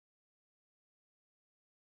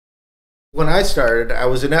when I started, I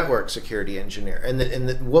was a network security engineer,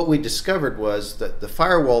 and what we discovered was that the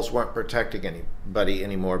firewalls weren't protecting anybody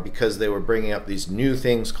anymore because they were bringing up these new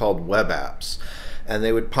things called web apps, and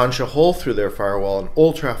they would punch a hole through their firewall, and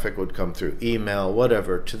all traffic would come through email,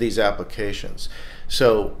 whatever, to these applications.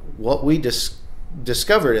 So what we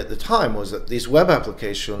discovered at the time was that these web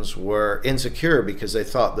applications were insecure because they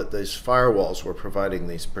thought that these firewalls were providing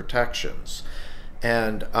these protections.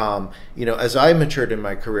 And as I matured in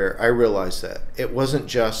my career, I realized that it wasn't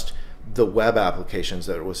just the web applications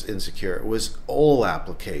that was insecure. It was all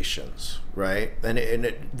applications, right? And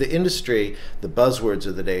the industry, the buzzwords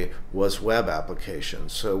of the day was web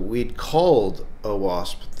applications. So we'd called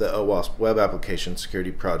OWASP the OWASP Web Application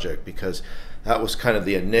Security Project because that was kind of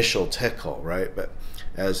the initial tickle, right? But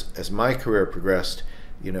as my career progressed,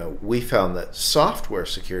 we found that software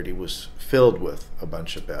security was filled with a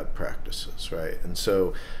bunch of bad practices, right? And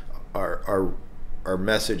so our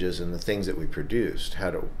messages and the things that we produced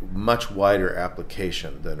had a much wider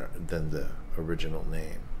application than the original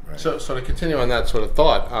name. Right. So to continue on that sort of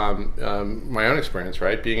thought, my own experience,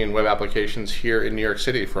 right, being in web applications here in New York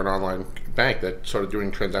City for an online bank that started doing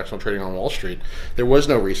transactional trading on Wall Street, there was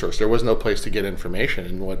no resource, there was no place to get information.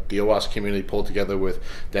 And what the OWASP community pulled together with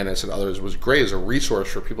Dennis and others was great as a resource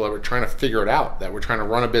for people that were trying to figure it out, that were trying to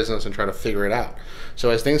run a business and try to figure it out. So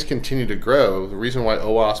as things continue to grow, the reason why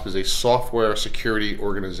OWASP is a software security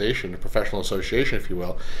organization, a professional association, if you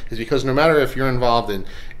will, is because no matter if you're involved in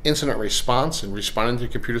incident response and responding to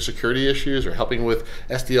computer security issues or helping with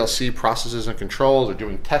SDLC processes and controls or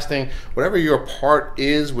doing testing, whatever your part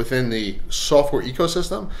is within the software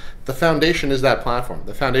ecosystem, the foundation is that platform.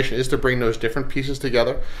 The foundation is to bring those different pieces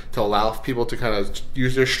together to allow people to kind of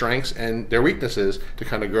use their strengths and their weaknesses to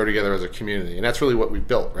kind of grow together as a community. And that's really what we've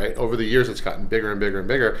built, right? Over the years, it's gotten bigger and bigger and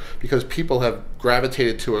bigger because people have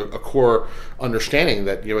gravitated to a core understanding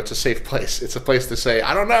that, it's a safe place. It's a place to say,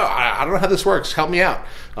 I don't know how this works, help me out.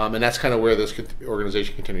 And that's kind of where this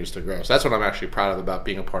organization continues to grow. So that's what I'm actually proud of about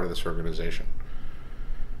being a part of this organization.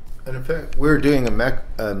 And in fact, we're doing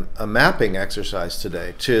a mapping exercise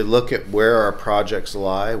today to look at where our projects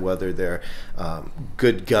lie, whether they're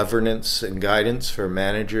good governance and guidance for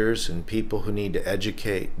managers and people who need to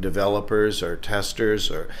educate developers or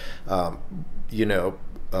testers or,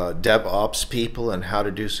 DevOps people and how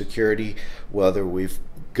to do security, whether we've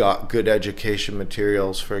got good education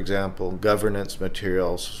materials, for example, governance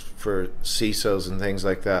materials for CISOs and things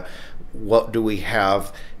like that. What do we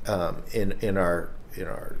have in our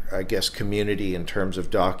I guess community in terms of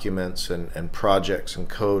documents and projects and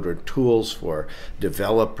code or tools for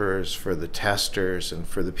developers, for the testers, and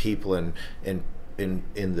for the people in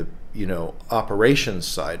the operations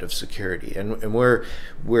side of security, and we're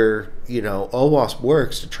OWASP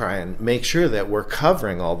works to try and make sure that we're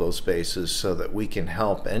covering all those bases so that we can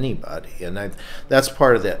help anybody. And that's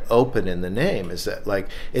part of that open in the name, is that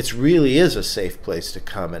it really is a safe place to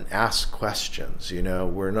come and ask questions.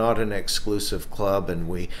 We're not an exclusive club, and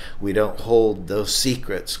we don't hold those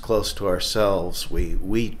secrets close to ourselves.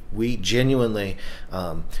 We genuinely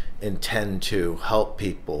intend to help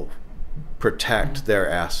people protect their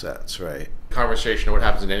assets, right? Conversation of what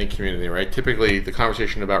happens in any community, right? Typically the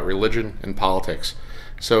conversation about religion and politics.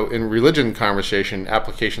 So in religion conversation,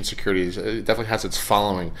 application security definitely has its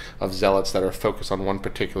following of zealots that are focused on one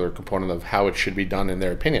particular component of how it should be done in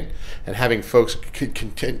their opinion. And having folks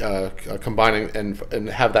combining and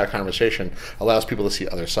have that conversation allows people to see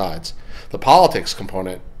other sides. The politics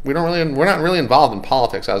component, we're not really involved in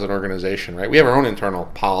politics as an organization, right? We have our own internal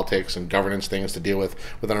politics and governance things to deal with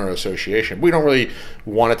within our association. We don't really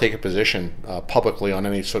want to take a position publicly on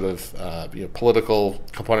any sort of political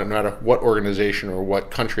component, no matter what organization or what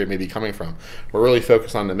country it may be coming from. We're really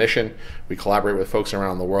focused on the mission. We collaborate with folks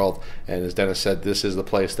around the world, and as Dennis said, this is the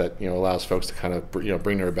place that allows folks to kind of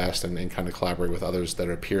bring their best and kind of collaborate with others that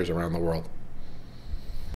are peers around the world.